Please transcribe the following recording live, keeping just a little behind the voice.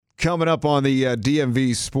Coming up on the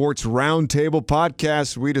DMV Sports Roundtable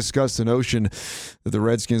podcast, we discussed the notion that the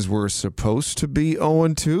Redskins were supposed to be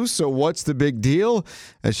 0-2. So what's the big deal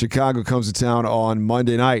as Chicago comes to town on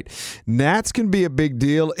Monday night? Nats can be a big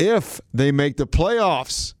deal if they make the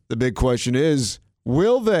playoffs. The big question is,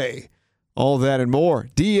 will they? All that and more.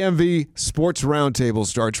 DMV Sports Roundtable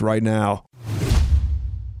starts right now.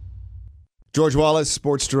 George Wallace,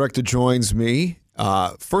 sports director, joins me.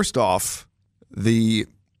 First off, the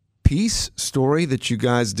piece story that you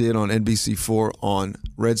guys did on NBC4 on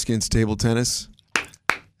Redskins table tennis.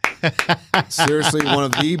 Seriously, one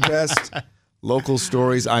of the best local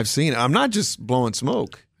stories I've seen. I'm not just blowing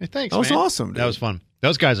smoke. Hey, thanks, that was man. awesome, dude. That was fun.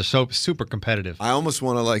 Those guys are so super competitive. I almost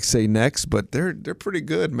want to say next, but they're pretty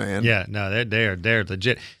good, man. Yeah, no, they're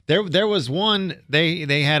legit. There was one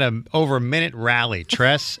they had over a minute rally,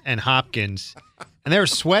 Tress and Hopkins, and they were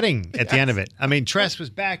sweating at the end of it. I mean, Tress was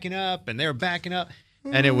backing up and they were backing up,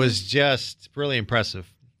 and it was just really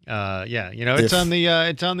impressive. It's on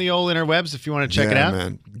the old interwebs if you want to check it out.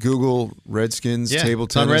 Man. Google Redskins table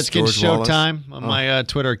tennis. On Redskins George Showtime Wallace. on my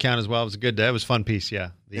Twitter account as well. It was a good day. It was a fun piece. Yeah,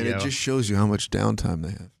 and it just shows you how much downtime they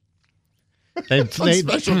have.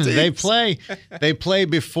 They play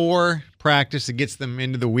before practice. It gets them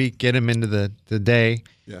into the week, get them into the day.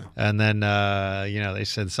 Yeah. And then they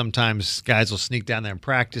said sometimes guys will sneak down there and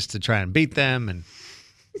practice to try and beat them, and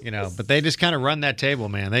but they just kind of run that table,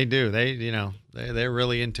 man. They do. They're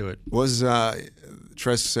really into it. Was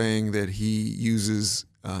Tress saying that he uses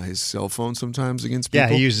his cell phone sometimes against people?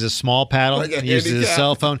 Yeah, he uses a small paddle. Like a he uses his handicap.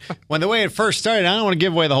 cell phone. When the way it first started, I don't want to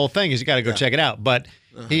give away the whole thing because you got to go check it out. But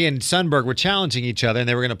he and Sundberg were challenging each other, and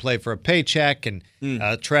they were going to play for a paycheck. And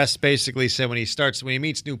Tress basically said when he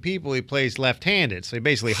meets new people, he plays left-handed. So he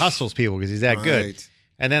basically hustles people because he's that good.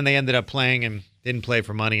 And then they ended up playing and didn't play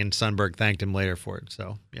for money, and Sundberg thanked him later for it.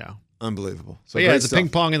 So, yeah. Unbelievable. So it's a ping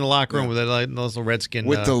pong in the locker room with those little Redskin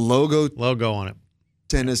with the logo on it.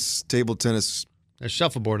 Table tennis. There's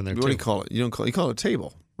shuffleboard in there, too. What do you call it? You call it a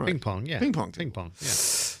table. Right. Ping pong, yeah. Ping pong, yeah.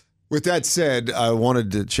 With that said, I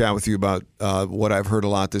wanted to chat with you about what I've heard a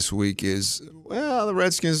lot this week is, the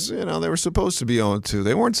Redskins, they were supposed to be 0-2.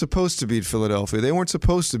 They weren't supposed to beat Philadelphia. They weren't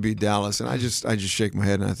supposed to beat Dallas. And I just shake my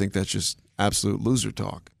head, and I think that's just absolute loser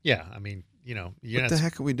talk. Yeah, I mean, what the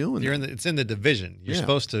heck are we doing? It's in the division. You're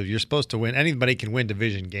supposed to win. Anybody can win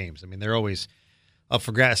division games. I mean, they're always up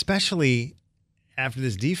for grabs, especially after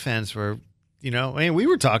this defense where, we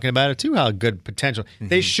were talking about it too, how good potential. Mm-hmm.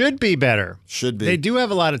 They should be better. Should be. They do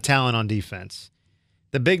have a lot of talent on defense.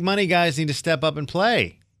 The big money guys need to step up and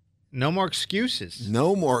play. No more excuses.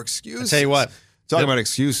 No more excuses. I'll tell you what. Talking about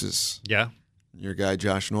excuses. Yeah. Your guy,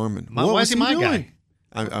 Josh Norman. Why is he my guy?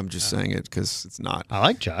 I'm just saying it because it's not. I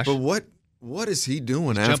like Josh. But what is he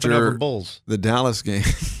doing jumping after over bulls. The Dallas game?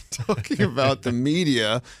 Talking about the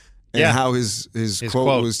media and how his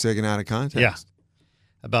quote was taken out of context. Yeah.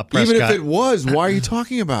 About Prescott. Even if it was, why are you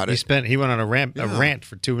talking about it? He went on a rant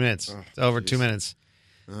for 2 minutes. Over 2 minutes.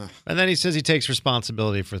 And then he says he takes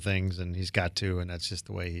responsibility for things, and he's got to, and that's just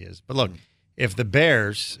the way he is. But look, if the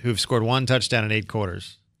Bears, who've scored one touchdown in 8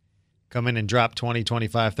 quarters, come in and drop 20,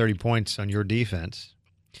 25, 30 points on your defense,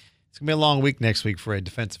 it's going to be a long week next week for a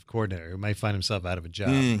defensive coordinator who might find himself out of a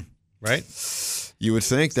job. Right? You would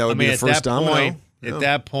think that would be the first domino. At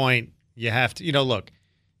that point, you have to, look,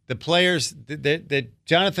 the players, the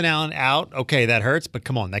Jonathan Allen out, okay, that hurts, but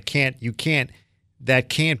come on, that can't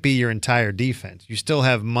be your entire defense. You still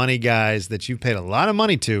have money guys that you've paid a lot of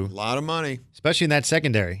money to. A lot of money. Especially in that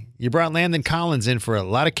secondary. You brought Landon Collins in for a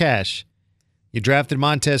lot of cash. You drafted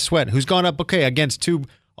Montez Sweat, who's gone up, against 2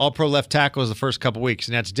 all-pro left tackles the first couple weeks,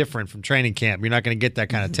 and that's different from training camp. You're not going to get that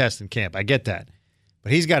kind of test in camp. I get that.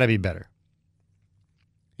 But he's got to be better.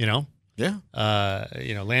 Yeah.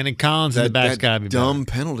 Landon Collins in the back's got to be better. Dumb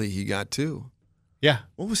penalty he got, too. Yeah.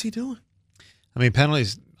 What was he doing? I mean,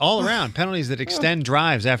 penalties all around. Penalties that extend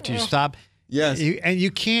drives after you stop. Yes. And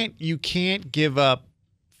you can't give up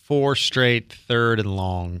 4 straight third and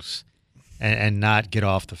longs and not get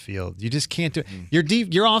off the field. You just can't do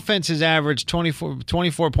it. Your offense has averaged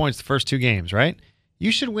 24 points the first 2 games, right?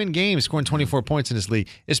 You should win games scoring 24 points in this league,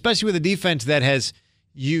 especially with a defense that has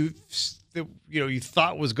you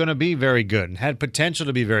thought was going to be very good and had potential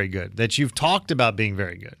to be very good, that you've talked about being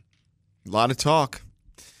very good. A lot of talk.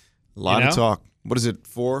 Of talk. What is it,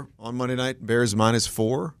 4 on Monday night? Bears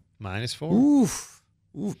 -4? -4. Oof.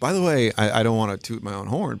 By the way, I don't want to toot my own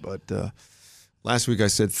horn, but last week I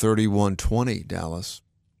said 31-20 Dallas.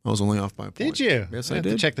 I was only off by a point. Did you? Yes, I did.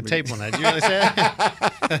 have to check the tape on that. Did you really say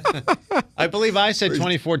that? I believe I said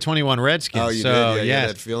 24-21 Redskins. Oh, you so, did? Yeah,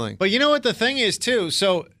 yes. that feeling. But you know what the thing is, too?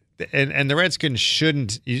 So and the Redskins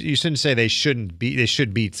shouldn't. You shouldn't say they shouldn't beat. They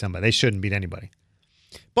should beat somebody. They shouldn't beat anybody.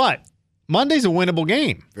 But Monday's a winnable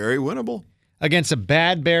game. Very winnable Against a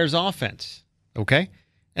bad Bears offense. Okay,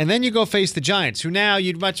 and then you go face the Giants, who now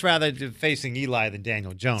you'd much rather be facing Eli than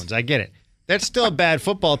Daniel Jones. I get it. That's still a bad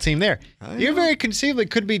football team there. You very conceivably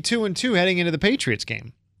could be 2-2 heading into the Patriots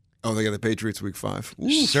game. Oh, they got the Patriots week 5.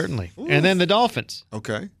 Certainly. And then the Dolphins.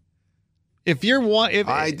 Okay. If you're one,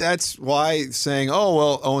 that's why saying, oh,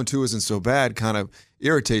 well, 0-2 isn't so bad kind of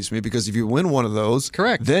irritates me, because if you win one of those,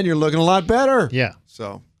 correct, then you're looking a lot better. Yeah.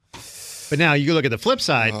 So, but now you look at the flip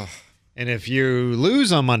side, and if you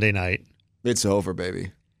lose on Monday night, it's over,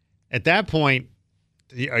 baby. At that point,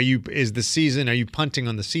 are you punting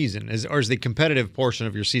on the season? Or is the competitive portion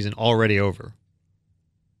of your season already over?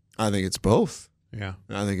 I think it's both. Yeah.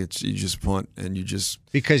 I think it's you just punt and you just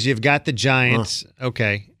because you've got the Giants,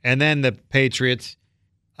 okay, and then the Patriots,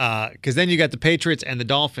 because then you got the Patriots and the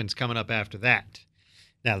Dolphins coming up after that.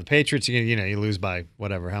 Now the Patriots, you lose by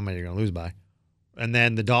whatever, how many you're going to lose by, and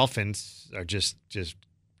then the Dolphins are just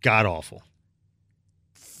god awful.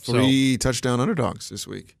 3 touchdown underdogs this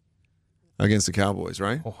week against the Cowboys,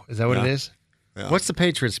 right? Oh, is that what it is? Yeah. What's the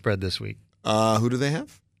Patriots spread this week? Who do they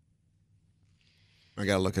have? I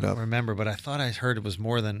got to look it up. I don't remember, but I thought I heard it was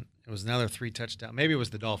another 3 touchdowns. Maybe it was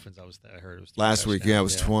the Dolphins. I heard it was last week. Yeah, it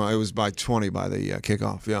was 20. It was by 20 by the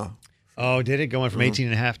kickoff. Yeah. Oh, did it going from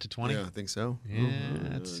 18.5 to 20? Yeah, I think so. Yeah,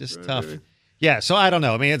 it's just tough. Yeah, so I don't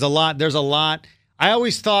know. I mean, it's a lot. There's a lot. I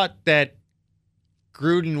always thought that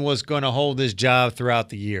Gruden was going to hold his job throughout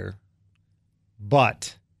the year,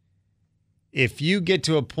 but if you get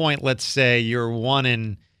to a point, let's say you're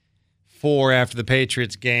 1-4 after the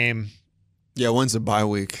Patriots game. Yeah, when's the bye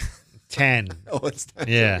week? 10. Oh, it's 10.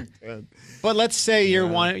 Yeah. But let's say you're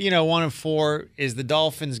 1-4. Is the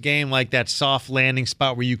Dolphins game like that soft landing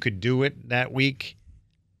spot where you could do it that week?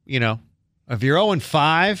 If you're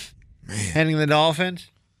 0-5 heading to the Dolphins,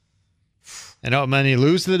 and then you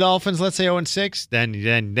lose to the Dolphins, let's say 0-6, then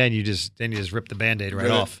you just rip the Band-Aid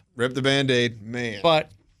right off. Rip the Band-Aid, man.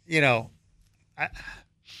 But, I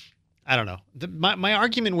don't know. My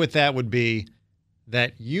argument with that would be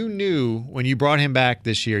that you knew when you brought him back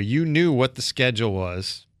this year, you knew what the schedule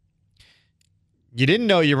was. You didn't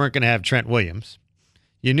know you weren't going to have Trent Williams.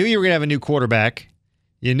 You knew you were going to have a new quarterback.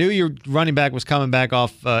 You knew your running back was coming back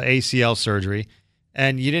off ACL surgery,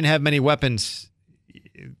 and you didn't have many weapons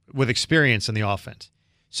with experience in the offense.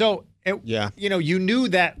 So, you knew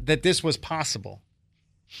that this was possible.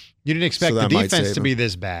 You didn't expect the defense to be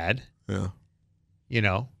this bad. Yeah.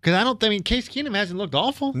 Because Case Keenum hasn't looked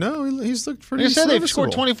awful. No, he's looked pretty good. They've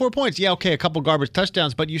scored 24 points. Yeah, okay, a couple garbage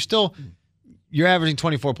touchdowns, but you're averaging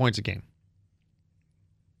 24 points a game.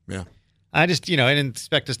 Yeah. I just, I didn't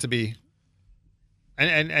expect us to be,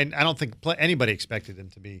 and I don't think anybody expected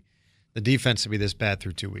the defense to be this bad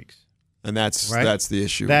through 2 weeks. And that's the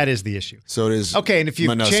issue. That is the issue. So it is. Okay, and if you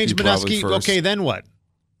change Manusky, okay, then what?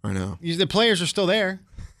 I know. The players are still there.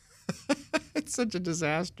 It's such a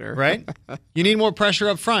disaster. Right? You need more pressure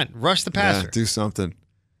up front. Rush the passer. Yeah, do something.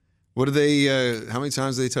 What do they, how many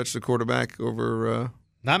times did they touch the quarterback over?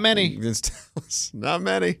 Not many. Against Dallas? Not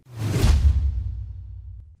many.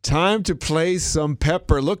 Time to play some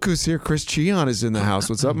Pepper. Look who's here. Chris Cheon is in the house.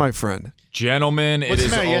 What's up, my friend? Gentlemen, What's it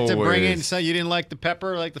is the matter? You always... had to bring in, so you didn't like the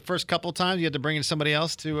Pepper like the first couple of times? You had to bring in somebody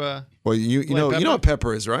else to Well, you know what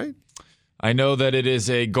Pepper is, right? I know that it is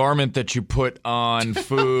a garment that you put on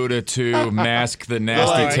food to mask the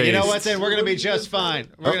nasty taste. You know what, then? We're going to be just fine.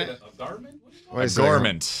 A garment? A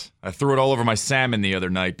garment. I threw it all over my salmon the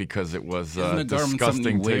other night because it was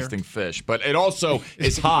disgusting tasting fish. But it also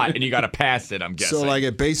is hot, and you got to pass it, I'm guessing. So, like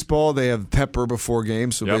at baseball, they have pepper before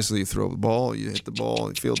games. So basically, you throw the ball, you hit the ball,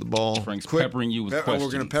 you field the ball. Frank's peppering you with questions.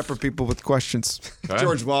 We're going to pepper people with questions. Okay.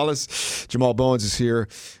 George Wallace, Jamal Bowens is here.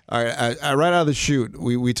 All right, right out of the chute,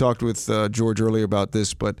 we talked with George earlier about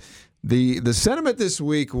this, but the sentiment this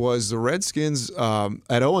week was the Redskins at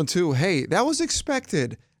 0-2. Hey, that was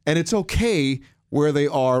expected, and it's okay where they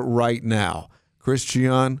are right now. Chris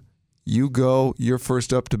Cheon, you go. You're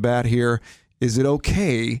first up to bat here. Is it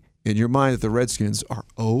okay in your mind that the Redskins are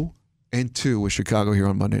 0-2 with Chicago here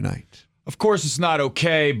on Monday night? Of course it's not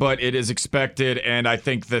okay, but it is expected, and I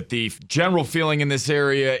think that the general feeling in this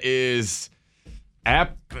area is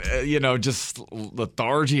just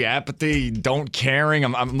lethargy, apathy, don't caring.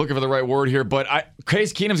 I'm looking for the right word here, but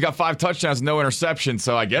Case Keenum's got 5 touchdowns, no interceptions,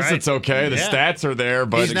 so I guess it's okay. The stats are there,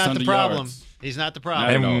 but he's not the problem. He's not the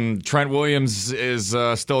problem. And Trent Williams is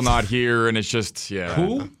still not here, and it's just,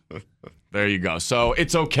 Who? There you go. So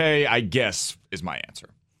it's okay, I guess, is my answer.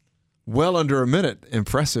 Well under a minute.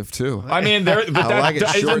 Impressive, too. I mean,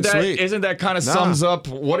 isn't that kind of sums up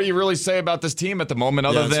what do you really say about this team at the moment,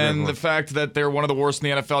 other than the fact that they're one of the worst in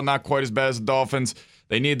the NFL, not quite as bad as the Dolphins.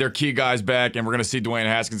 They need their key guys back, and we're going to see Dwayne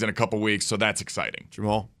Haskins in a couple weeks, so that's exciting.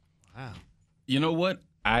 Jamal? Wow. You know what?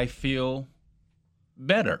 I feel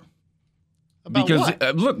better. About because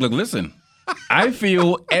what? Look, listen. I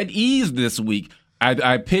feel at ease this week.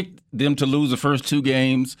 I picked them to lose the first 2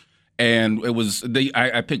 games, and it was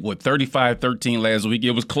I picked 35-13 last week.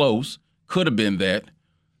 It was close. Could have been that.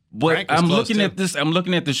 But I'm looking at this. I'm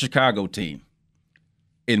looking at the Chicago team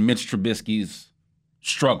and Mitch Trubisky's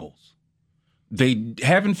struggles. They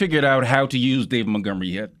haven't figured out how to use David Montgomery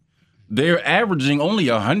yet. They're averaging only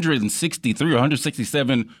 163,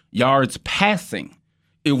 167 yards passing.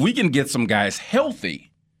 If we can get some guys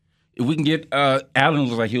healthy, if we can get Allen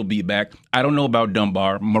looks like he'll be back. I don't know about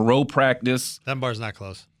Dunbar. Moreau practice. Dunbar's not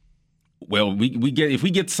close. Well, if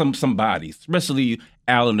we get some bodies, especially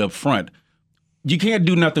Allen up front, you can't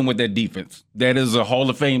do nothing with that defense. That is a Hall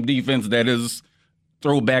of Fame defense. That is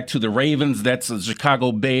throwback to the Ravens. That's a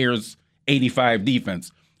Chicago Bears 85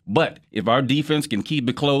 defense. But if our defense can keep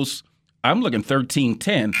it close, I'm looking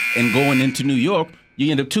 13-10, and going into New York,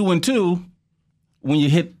 you end up 2-2 when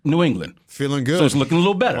you hit New England. Feeling good. So it's looking a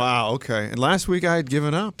little better. Wow, okay. And last week I had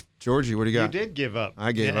given up. Georgie, what do you got? You did give up.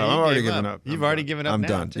 I gave up. I've already given up. You've already given up. I'm now,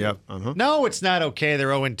 done. Too. Yep. Uh-huh. No, it's not okay. They're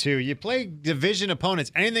 0-2. You play division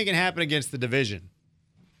opponents. Anything can happen against the division,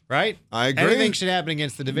 right? I agree. Anything should happen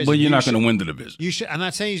against the division. But you're not going to win the division. You should. I'm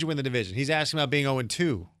not saying you should win the division. He's asking about being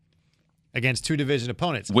 0-2 against 2 division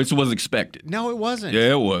opponents, which was expected. No, it wasn't.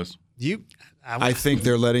 Yeah, it was. I think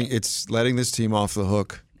they're letting this team off the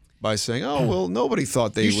hook by saying, "Oh, well, nobody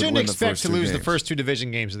thought they would win the first 2 games." You shouldn't expect to lose the first 2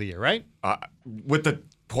 division games of the year, right? With the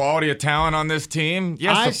quality of talent on this team,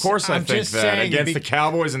 yes, of course I think that. Against the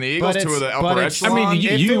Cowboys and the Eagles, 2 of the upper echelon. I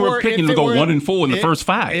mean, you were picking to go 1-4 in the first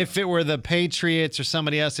 5. If it were the Patriots or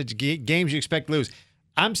somebody else, games you expect to lose.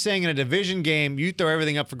 I'm saying in a division game, you throw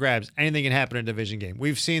everything up for grabs. Anything can happen in a division game.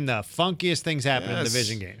 We've seen the funkiest things happen in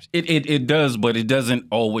division games. It does, but it doesn't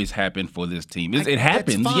always happen for this team. It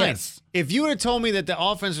happens, yes. If you would have told me that the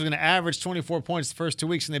offense was going to average 24 points the first 2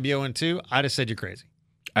 weeks and they'd be 0-2, I'd have said you're crazy.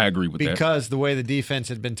 I agree with that. Because the way the defense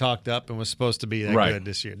had been talked up and was supposed to be that good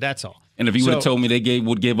this year. That's all. And if you would have told me they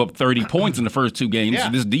would give up 30 points in the first 2 games,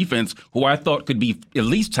 this defense, who I thought could be at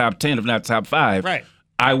least top 10, if not top 5, right,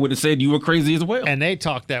 I would have said you were crazy as well. And they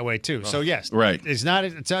talk that way too. So yes, right. It's not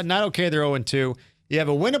okay they're 0-2. You have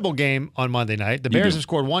a winnable game on Monday night. The Bears have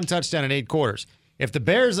scored 1 touchdown in 8 quarters. If the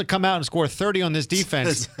Bears come out and score 30 on this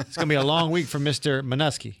defense, it's going to be a long week for Mr.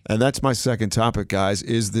 Minuski. And that's my second topic, guys,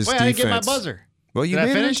 is this defense. I didn't get my buzzer. Well, you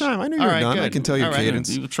made it in time. I knew you were done. Good. I can tell your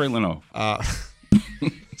cadence. You were trailing off.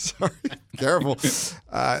 Sorry. Careful.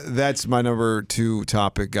 That's my number 2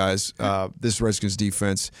 topic, guys. This Redskins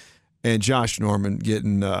defense. And Josh Norman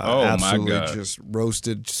getting absolutely just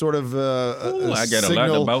roasted. Sort of I got a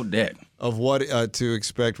lot about that. Of what to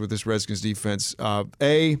expect with this Redskins defense.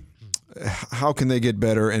 A, how can they get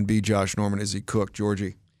better? And B, Josh Norman, is he cooked,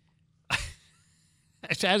 Georgie? How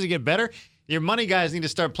does he get better? Your money guys need to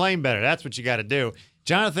start playing better. That's what you got to do.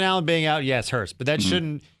 Jonathan Allen being out, yes, hurts. But that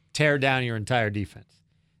shouldn't tear down your entire defense.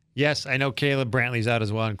 Yes, I know Caleb Brantley's out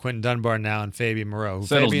as well, and Quentin Dunbar now, and Fabian Moreau.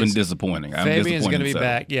 Settle's been disappointing. Fabian's going to be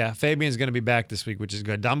back. Yeah, Fabian's going to be back this week, which is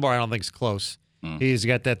good. Dunbar, I don't think is close. He's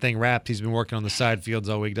got that thing wrapped. He's been working on the side fields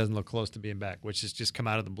all week. Doesn't look close to being back, which has just come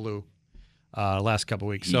out of the blue last couple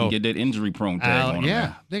weeks. You can get that injury-prone tag on him.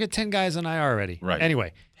 Yeah, they got 10 guys on IR already. Right.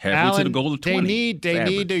 Anyway, halfway to the goal of 20.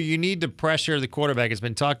 You need to pressure the quarterback. It's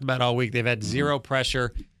been talked about all week. They've had zero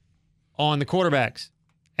pressure on the quarterbacks.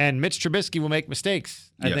 And Mitch Trubisky will make mistakes,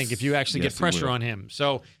 I think, if you actually get pressure on him.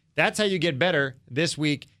 So that's how you get better this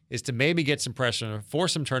week, is to maybe get some pressure,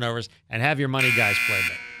 force some turnovers, and have your money guys play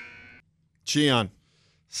better. Gian.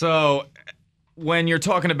 So when you're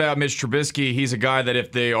talking about Mitch Trubisky, he's a guy that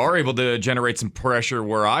if they are able to generate some pressure,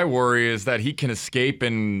 where I worry is that he can escape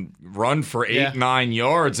and run for 8-9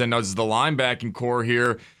 yards. And is the linebacking core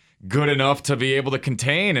here good enough to be able to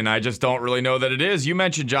contain? And I just don't really know that it is. You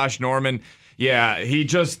mentioned Josh Norman. Yeah, he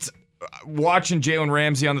just watching Jalen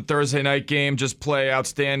Ramsey on the Thursday night game just play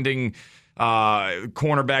outstanding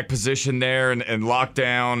cornerback position there and lock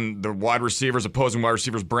down the opposing wide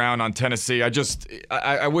receivers Brown on Tennessee.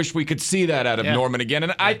 I wish we could see that out of Norman again.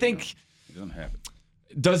 And I think he doesn't have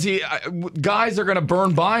it. Does he? Guys are going to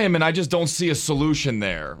burn by him, and I just don't see a solution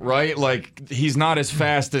there, right? Like, he's not as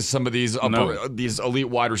fast as some of these these elite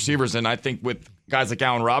wide receivers, and I think with guys like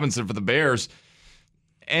Allen Robinson for the Bears.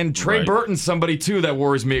 And Trey Burton's somebody, too, that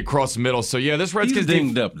worries me across the middle. So, yeah, this Redskins... He's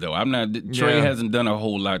dinged up, though. Trey hasn't done a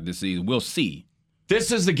whole lot this season. We'll see.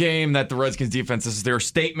 This is the game that the Redskins defense, this is their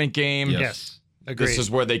statement game. Yes. Agreed. This is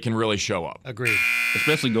where they can really show up. Agreed.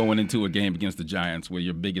 Especially going into a game against the Giants where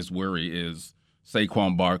your biggest worry is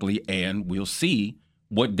Saquon Barkley, and we'll see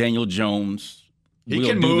what Daniel Jones will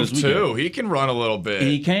can do move this weekend. too. He can run a little bit.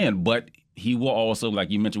 He can, but he will also, like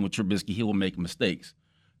you mentioned with Trubisky, he will make mistakes.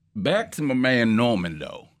 Back to my man Norman,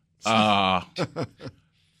 though. I've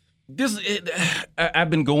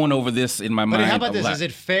been going over this in my mind. But how about this? lot. Is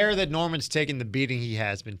it fair that Norman's taking the beating he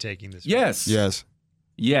has been taking this week?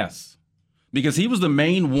 Yes. Because he was the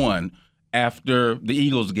main one after the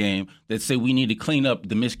Eagles game that said we need to clean up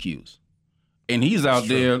the miscues. And he's out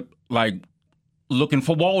there like looking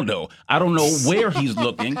for Waldo. I don't know where he's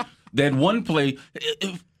looking. That one play,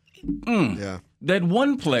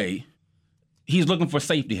 he's looking for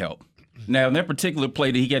safety help. Now, in that particular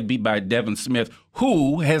play that he got beat by Devin Smith,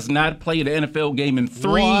 who has not played an NFL game in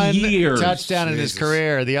 3 years. One touchdown in his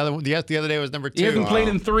career. The other day was number 2. He hasn't played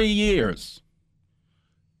in 3 years.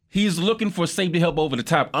 He's looking for safety help over the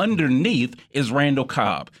top. Underneath is Randall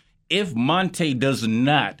Cobb. If Monte does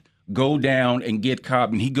not go down and get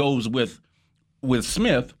Cobb and he goes with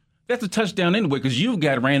Smith, that's a touchdown anyway because you've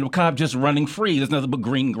got Randall Cobb just running free. There's nothing but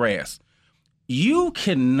green grass. You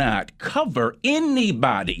cannot cover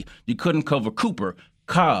anybody. You couldn't cover Cooper,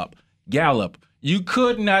 Cobb, Gallup. You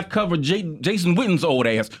could not cover Jason Witten's old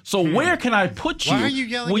ass. So where can I put you? Why are you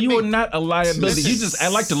yelling Well, at you me? are not a liability. I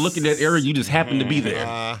like to look at that area. You just happen to be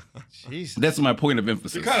there. Jesus. That's my point of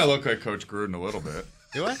emphasis. You kind of look like Coach Gruden a little bit.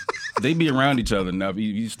 Do I? They be around each other now.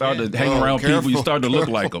 You start to hang around people, you start to look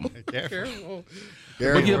like them. Careful.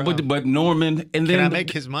 But Norman, and then Can I make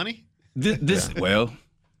his money?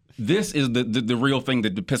 This is the real thing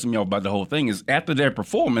that pisses me off about the whole thing is after their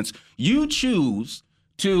performance, you choose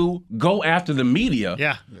to go after the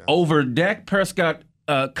media over Dak Prescott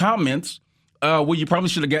comments where you probably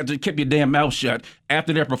should have kept your damn mouth shut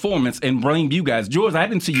after their performance and blame you guys. George, I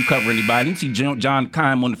didn't see you cover anybody. I didn't see John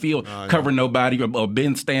Keim on the field covering nobody or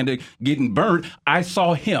Ben Standig getting burned. I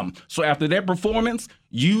saw him. So after their performance,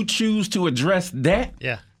 you choose to address that?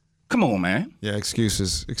 Yeah. Come on, man. Yeah,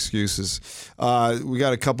 excuses. We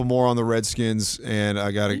got a couple more on the Redskins, and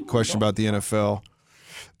I got a question about the NFL.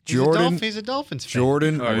 He's a Dolphins fan.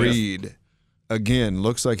 Jordan Reed, again,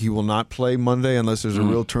 looks like he will not play Monday unless there's a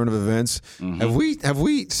real turn of events. Have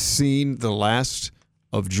we seen the last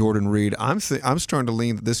of Jordan Reed? I'm starting to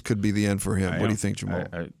lean that this could be the end for him. What do you think, Jamal?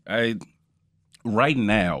 I right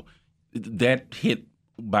now, that hit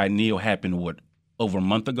by Neil happened, over a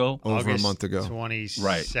month ago? Over a month ago. 22nd.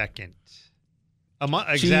 Right.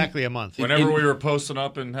 Exactly a month. Whenever we were posting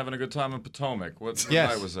up and having a good time in Potomac. What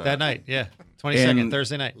night was that? That night, 22nd,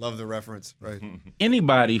 Thursday night. Love the reference. Right.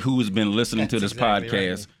 Anybody who has been listening to this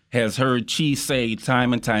podcast has heard Chi say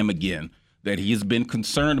time and time again that he has been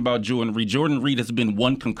concerned about Jordan Reed. Jordan Reed has been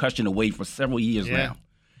one concussion away for several years now.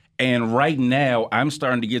 And right now, I'm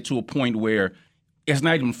starting to get to a point where it's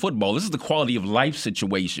not even football. This is the quality of life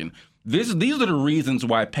situation. These are the reasons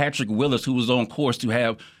why Patrick Willis, who was on course to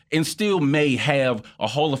have and still may have a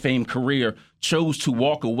Hall of Fame career, chose to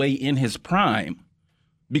walk away in his prime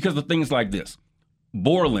because of things like this.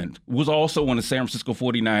 Borland was also on the San Francisco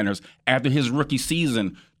 49ers after his rookie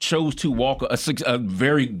season, chose to walk a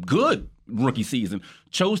very good rookie season,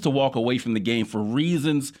 chose to walk away from the game for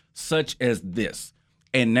reasons such as this.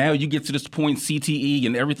 And now you get to this point, CTE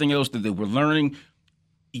and everything else that we're learning,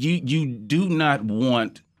 you do not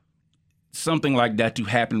want something like that to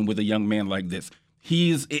happen with a young man like this.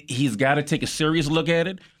 He's got to take a serious look at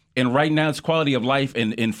it. And right now, it's quality of life.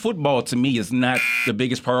 And football, to me, is not the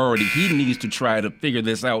biggest priority. He needs to try to figure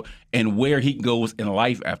this out and where he goes in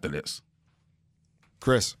life after this.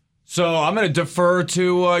 Chris. So I'm going to defer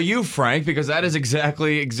to you, Frank, because that is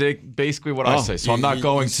basically what I say. So I'm not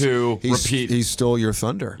going to repeat. He stole your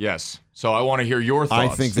thunder. Yes. So I want to hear your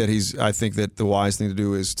thoughts. I think that the wise thing to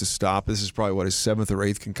do is to stop. This is probably his 7th or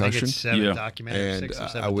 8th concussion. I think it's documented.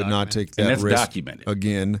 And I would not take that that's risk documented.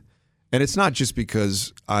 Again. And it's not just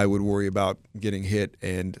because I would worry about getting hit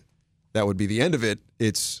and that would be the end of it.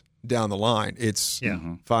 It's down the line. It's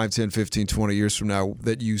 5, 10, 15, 20 years from now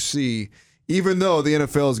that you see, even though the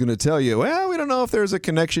NFL is going to tell you, well, we don't know if there's a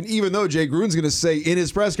connection, even though Jay Gruden's going to say in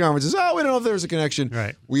his press conferences, we don't know if there's a connection.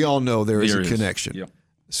 Right. We all know there is a connection. Yep.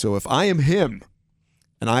 So if I am him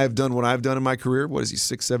and I have done what I've done in my career, what is he,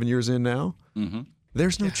 6, 7 years in now? Mm-hmm.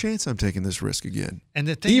 There's no chance I'm taking this risk again. And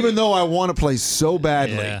the thing even though I want to play so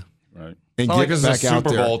badly. Yeah. Right. And it's get like back it's a out Super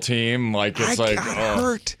there. Bowl team. Like it's I got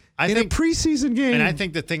hurt in a preseason game. And I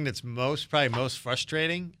think the thing that's probably most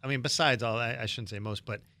frustrating, I mean, besides all that, I shouldn't say most,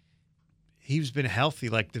 but he's been healthy.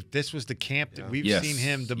 Like this was the camp that we've seen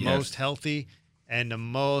him the most healthy. and the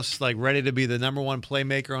most ready to be the number one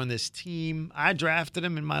playmaker on this team. I drafted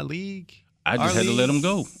him in my league. I just had to let him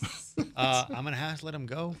go. I'm going to have to let him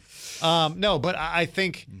go. No, but I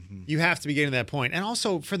think you have to be getting to that point. And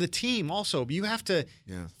also for the team, you have to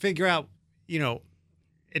figure out,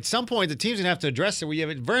 at some point the team's going to have to address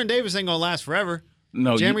it. Vernon Davis ain't going to last forever.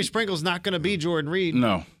 No, Jeremy Sprinkle's not going to be Jordan Reed.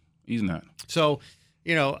 No, he's not. So,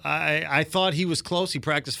 I thought he was close. He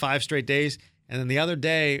practiced 5 straight days. And then the other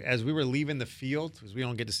day, as we were leaving the field, because we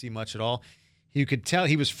don't get to see much at all, you could tell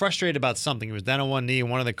he was frustrated about something. He was down on one knee, and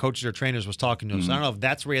one of the coaches or trainers was talking to him. So I don't know if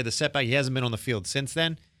that's where he had the setback. He hasn't been on the field since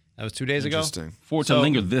then. That was 2 days ago. Interesting. For it to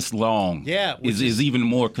linger this long is even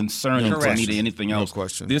more concerning to me than anything else. No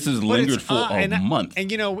question. This has lingered for a month. And,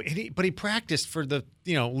 but he practiced for the,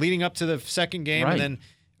 leading up to the second game Right. and then –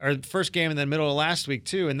 or first game and then middle of last week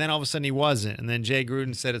too, and then all of a sudden he wasn't. And then Jay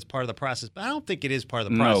Gruden said it's part of the process. But I don't think it is part of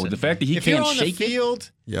the process. No, the fact that he if can't you're on shake the field,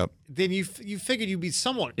 then you figured you'd be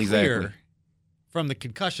somewhat Exactly. clear from the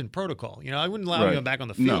concussion protocol. I wouldn't allow you back on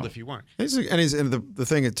the field if you weren't. And the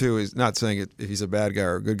thing too is not saying if he's a bad guy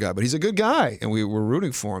or a good guy, but he's a good guy, and we're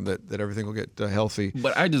rooting for him that everything will get healthy.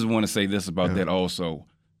 But I just want to say this about that also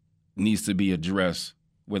needs to be addressed.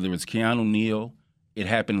 Whether it's Keanu Neal, it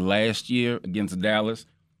happened last year against Dallas.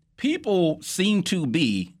 People seem to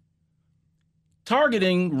be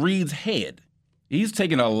targeting Reed's head. He's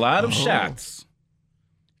taking a lot of shots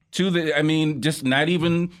to just not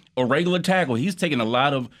even a regular tackle. He's taking a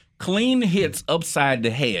lot of clean hits upside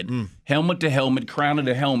the head, helmet to helmet, crown of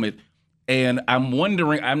the helmet. And I'm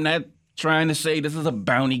wondering, I'm not trying to say this is a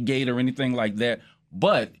bounty gate or anything like that,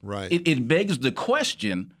 but it begs the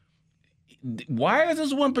question, why is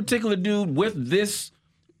this one particular dude with this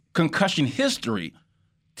concussion history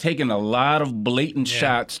taking a lot of blatant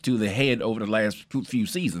shots to the head over the last few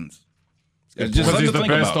seasons? It's just he's the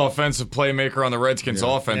best offensive playmaker on the Redskins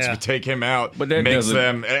offense. You take him out, but that makes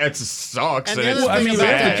them. It sucks. And it's if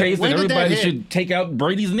that's the case, then everybody hit? should take out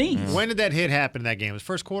Brady's knees. When did that hit happen in that game? It was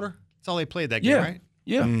first quarter? That's all they played that game, right?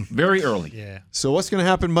 Yeah, very early. Yeah. So what's going to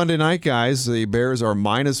happen Monday night, guys? The Bears are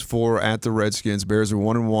 -4 at the Redskins. Bears are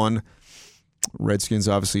 1-1. Redskins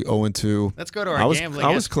obviously 0-2. Let's go to our gambling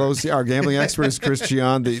I was close. Yeah, our gambling expert is Chris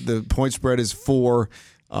Gian. The point spread is 4.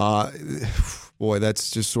 Boy, that's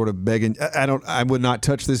just sort of begging. I would not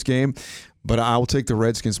touch this game, but I will take the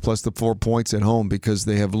Redskins plus the 4 points at home because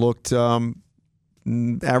they have looked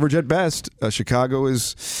average at best. Chicago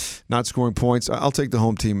is not scoring points. I'll take the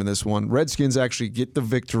home team in this one. Redskins actually get the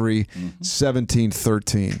victory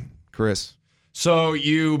 17-13. Chris. So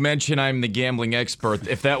you mentioned I'm the gambling expert.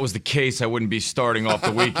 If that was the case, I wouldn't be starting off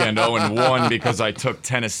the weekend 0-1 because I took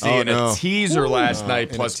Tennessee in a teaser last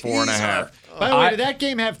night plus 4.5. By the way, did that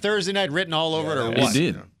game have Thursday night written all over it or what?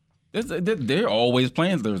 It did. They're always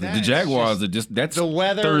playing Thursday. The Jaguars are that's the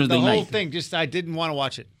weather, Thursday the whole night. thing. Just I didn't want to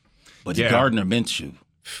watch it. But Gardner Minshew,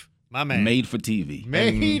 my man, made for TV.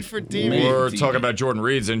 Made for TV. We're talking about Jordan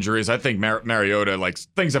Reed's injuries. I think Mariota,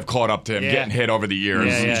 things have caught up to him, getting hit over the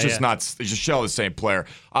years. He's just still the same player.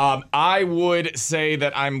 I would say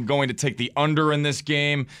that I'm going to take the under in this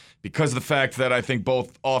game because of the fact that I think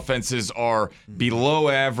both offenses are below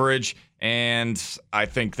average, and I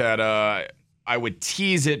think that I would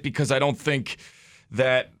tease it because I don't think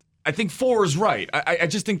that. I think 4 is right. I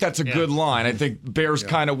just think that's a good line. I think Bears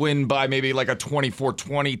kind of win by maybe like a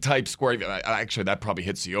 24-20 type score. Actually, that probably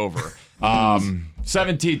hits the over.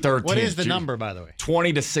 17-13. What is the number, by the way?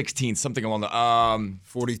 20-16, something along the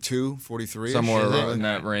 42, 43, somewhere in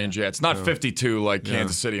that range. Yeah, it's not 52 like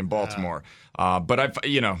Kansas City and Baltimore. But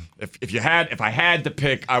if I had to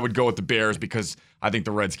pick, I would go with the Bears because I think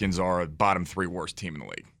the Redskins are a bottom 3 worst team in the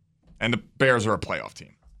league, and the Bears are a playoff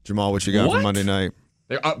team. Jamal, what you got for Monday night?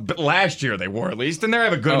 But last year they were at least, and they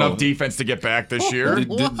have a good enough defense to get back this year.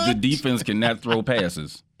 The defense cannot throw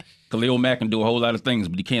passes. Khalil Mack can do a whole lot of things,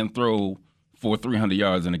 but he can't throw for 300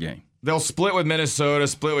 yards in a game. They'll split with Minnesota,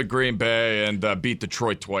 split with Green Bay, and beat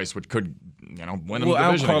Detroit twice, which could win them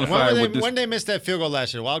the division. When they missed that field goal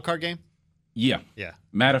last year, wild card game? Yeah.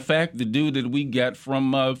 Matter of fact, the dude that we got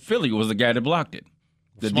from Philly was the guy that blocked it.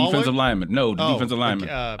 The Smallwood? defensive lineman. No, the defensive lineman.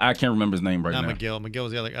 I can't remember his name right now. McGill. McGill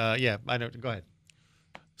was the other. Yeah, I know. Go ahead.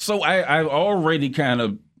 So I already kind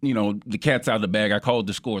of, the cat's out of the bag. I called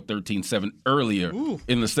the score 13-7 earlier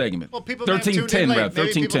in the segment. Well, people 13-10, rather.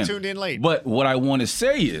 13-10. People tuned in late. But what I want to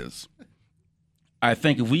say is, I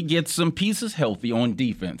think if we get some pieces healthy on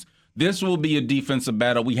defense, this will be a defensive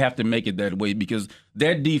battle. We have to make it that way because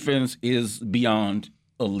that defense is beyond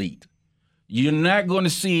elite. You're not going to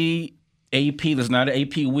see AP. There's not an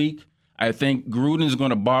AP week. I think Gruden is going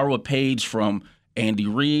to borrow a page from Andy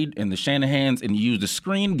Reid and the Shanahans and use the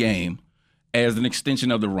screen game as an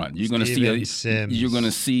extension of the run. You're going to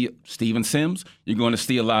see Steven Sims. You're going to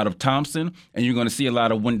see a lot of Thompson, and you're going to see a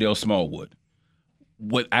lot of Wendell Smallwood.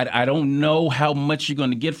 I don't know how much you're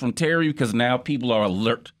going to get from Terry because now people are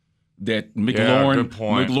alert that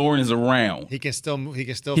McLaurin is around. He can still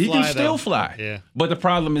fly. Yeah. But the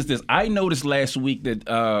problem is this. I noticed last week that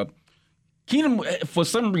Keenum, for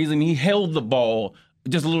some reason, he held the ball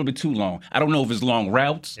just a little bit too long. I don't know if it's long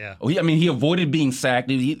routes. Yeah. He avoided being sacked.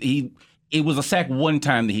 It was a sack one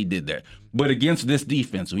time that he did that. But against this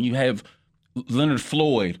defense, when you have Leonard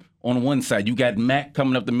Floyd on one side, you got Mack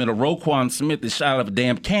coming up the middle, Roquan Smith is shot out of a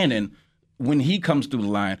damn cannon when he comes through the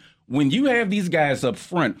line. When you have these guys up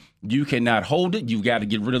front, you cannot hold it. You've got to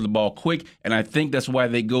get rid of the ball quick. And I think that's why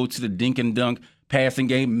they go to the dink and dunk passing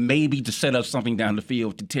game, maybe to set up something down the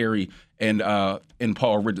field to Terry and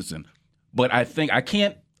Paul Richardson. But I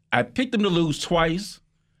picked them to lose twice.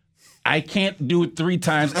 I can't do it 3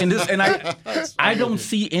 times. And I don't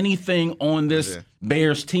see anything on this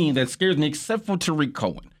Bears team that scares me except for Tariq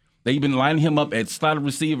Cohen. They've been lining him up at slot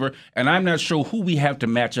receiver, and I'm not sure who we have to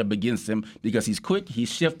match up against him because he's quick,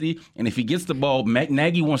 he's shifty, and if he gets the ball,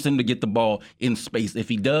 Nagy wants him to get the ball in space. If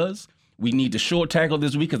he does, we need to short tackle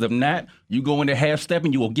this week because if not, you go into half step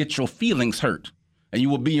and you will get your feelings hurt, and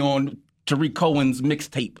you will be on Tariq Cohen's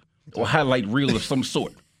mixtape or highlight reel of some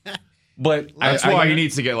sort. But that's why he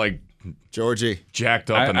needs to get Georgie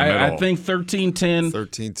jacked up in the middle. I think 13-10.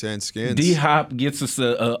 13-10 Skins. D-Hop gets us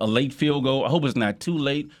a late field goal. I hope it's not too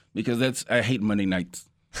late because I hate Monday nights.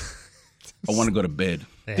 I want to go to bed.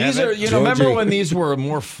 These are, remember when these were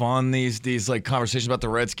more fun, these conversations about the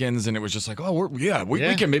Redskins, and it was just like, we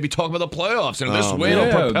can maybe talk about the playoffs and this win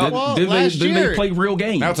will propel. Did they play real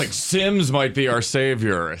games? Now it's like Sims might be our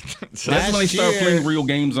savior. So that's when they start playing real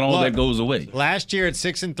games and all that goes away. Last year at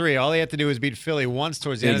 6-3, all they had to do was beat Philly once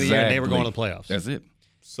towards the end of the year, and they were going to the playoffs. That's it.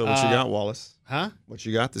 So what you got, Wallace? Huh? What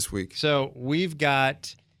you got this week? So we've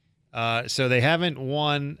got so they haven't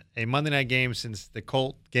won a Monday night game since the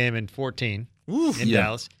Colt game in 2014 in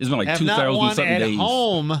Dallas. It's been like have 2,000 not won something at days.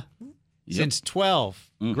 home since 12.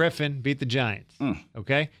 Griffin beat the Giants.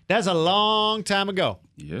 Okay? That's a long time ago.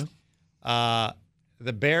 Yeah.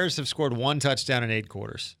 The Bears have scored 1 touchdown in 8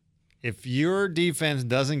 quarters. If your defense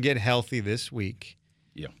doesn't get healthy this week,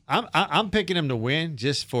 I'm picking them to win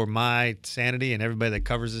just for my sanity and everybody that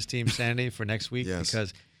covers this team's sanity for next week.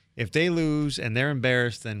 Because if they lose and they're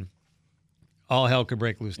embarrassed, then all hell could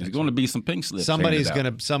break loose. There's going to be some pink slips. So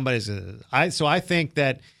I think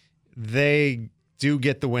that they do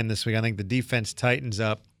get the win this week. I think the defense tightens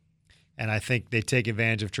up, and I think they take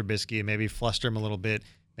advantage of Trubisky and maybe fluster him a little bit.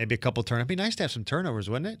 Maybe a couple turnovers. It'd be nice to have some turnovers,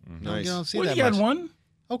 wouldn't it? Nice. You don't see well, that you much. got one.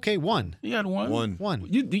 Okay, one. You got one. One.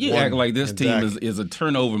 You act like this team is a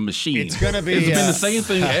turnover machine. It's going to be. It's been the same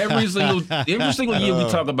thing every single year we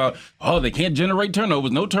talk about, they can't generate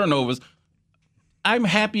turnovers, no turnovers. I'm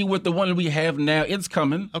happy with the one that we have now. It's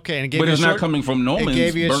coming. Okay, and but it's not coming from Norman's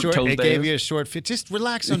It gave you a short fit. Just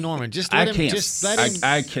relax on Norman. Just I let him. can't. Just let him.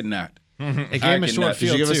 I cannot. It gave him a short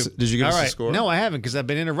field too. Did you give us a score? No, I haven't because I've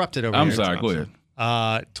been interrupted over here. I'm sorry. Go ahead.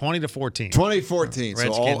 20-14. 2014.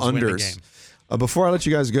 So all Redskins win the unders. game. Before I let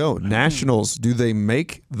you guys go, Nationals, do they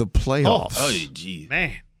make the playoffs? Oh, geez.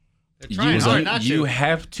 Man, they're trying hard not to. You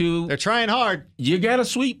have to. They're trying hard. You got to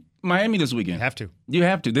sweep Miami this weekend. You have to. You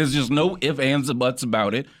have to. There's just no ifs, ands, or buts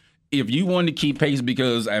about it. If you want to keep pace,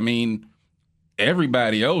 because,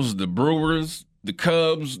 everybody else, the Brewers, the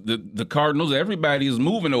Cubs, the Cardinals, everybody is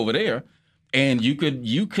moving over there. And you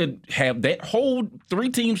could have that whole 3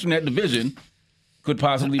 teams from that division could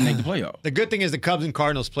possibly make the playoff. The good thing is the Cubs and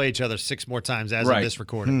Cardinals play each other 6 more times as of this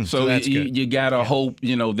recording. So that's good. You got to hope,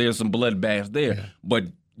 there's some bloodbaths there. Yeah. But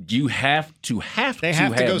you have to They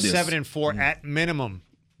have to go this. 7-4 at minimum.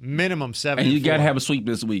 Minimum 7. And you got to have a sweep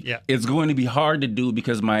this week. Yeah. It's going to be hard to do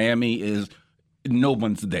because Miami is no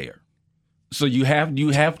one's there. So you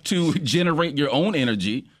have to generate your own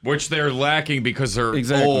energy, which they're lacking because they're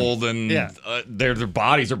old and their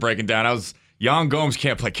bodies are breaking down. Jan Gomes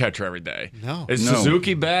can't play catcher every day. No. Is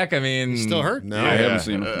Suzuki back? He's still hurt? No. I haven't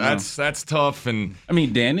seen him. That's tough. And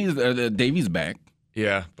Davy's back.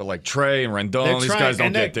 Yeah, but like Trey and Rendon, these guys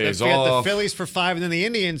don't get days off. The Phillies for 5, and then the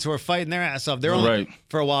Indians who are fighting their ass off. They're only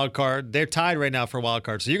for a wild card. They're tied right now for a wild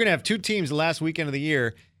card. So you're going to have 2 teams the last weekend of the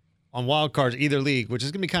year on wild cards, either league, which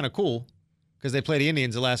is going to be kind of cool because they play the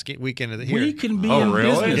Indians the last weekend of the year. We can be in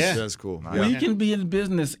business. Yeah. That's cool. We can be in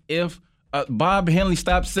business if Bob Henley,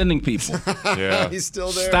 stop sending people. Yeah. He's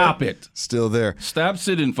still there. Stop it. Still there. Stop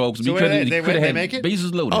sitting, folks. So Because they he could have make had it?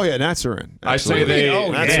 bases loaded. Oh, yeah, Nats are in. I say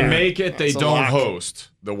Absolutely. they make it. They That's a don't lock. host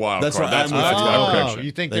the wild That's card. what That's I'm- my that's prediction. Oh,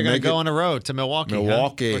 you think They they're going to make go it- on the road to Milwaukee?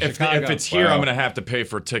 Milwaukee. Huh? Or If Chicago? it's here, Wow. I'm going to have to pay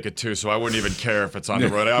for a ticket too, so I wouldn't even care if it's on the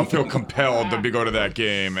road. I don't feel compelled to go to that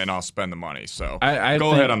game, and I'll spend the money. So I go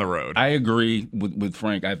think- ahead on the road. I agree with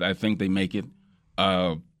Frank. I think they make it.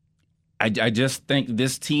 I just think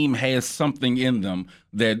this team has something in them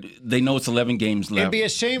that they know it's 11 games left. It'd be a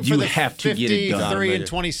shame for you the have to get it done. 53 and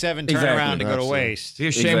 27 turnaround Exactly. to go to Absolutely. waste.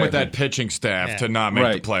 It's a shame with Exactly. that pitching staff Yeah. to not make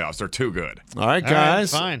Right. the playoffs. They're too good. All right, All right,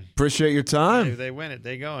 guys. fine. Appreciate your time. If they win it,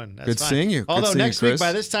 they going. That's Good fine. seeing you. Good Although seeing you, next week, Chris.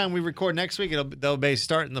 by this time we record next week, they'll be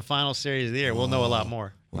starting the final series of the year. We'll know a lot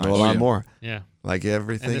more. We'll know a lot more. Yeah. Like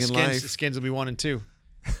everything And the in life. Skins will be 1-2,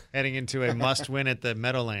 heading into a must-win at the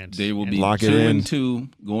Meadowlands. They will be Lock it in. 2-2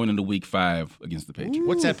 going into Week 5 against the Patriots.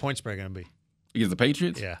 What's that point spread going to be? Against the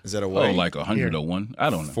Patriots? Yeah, Is that a Oh, way? like 101. I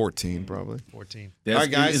don't know. 14, probably. 14. That's, All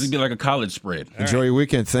right, guys. It's going to be like a college spread. Enjoy your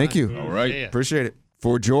weekend. Thank you. All right. See ya. Appreciate it.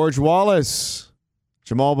 For George Wallace,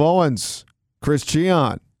 Jamal Bowens, Chris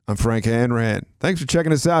Cheon, I'm Frank Hanran. Thanks for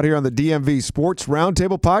checking us out here on the DMV Sports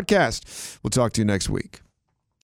Roundtable Podcast. We'll talk to you next week.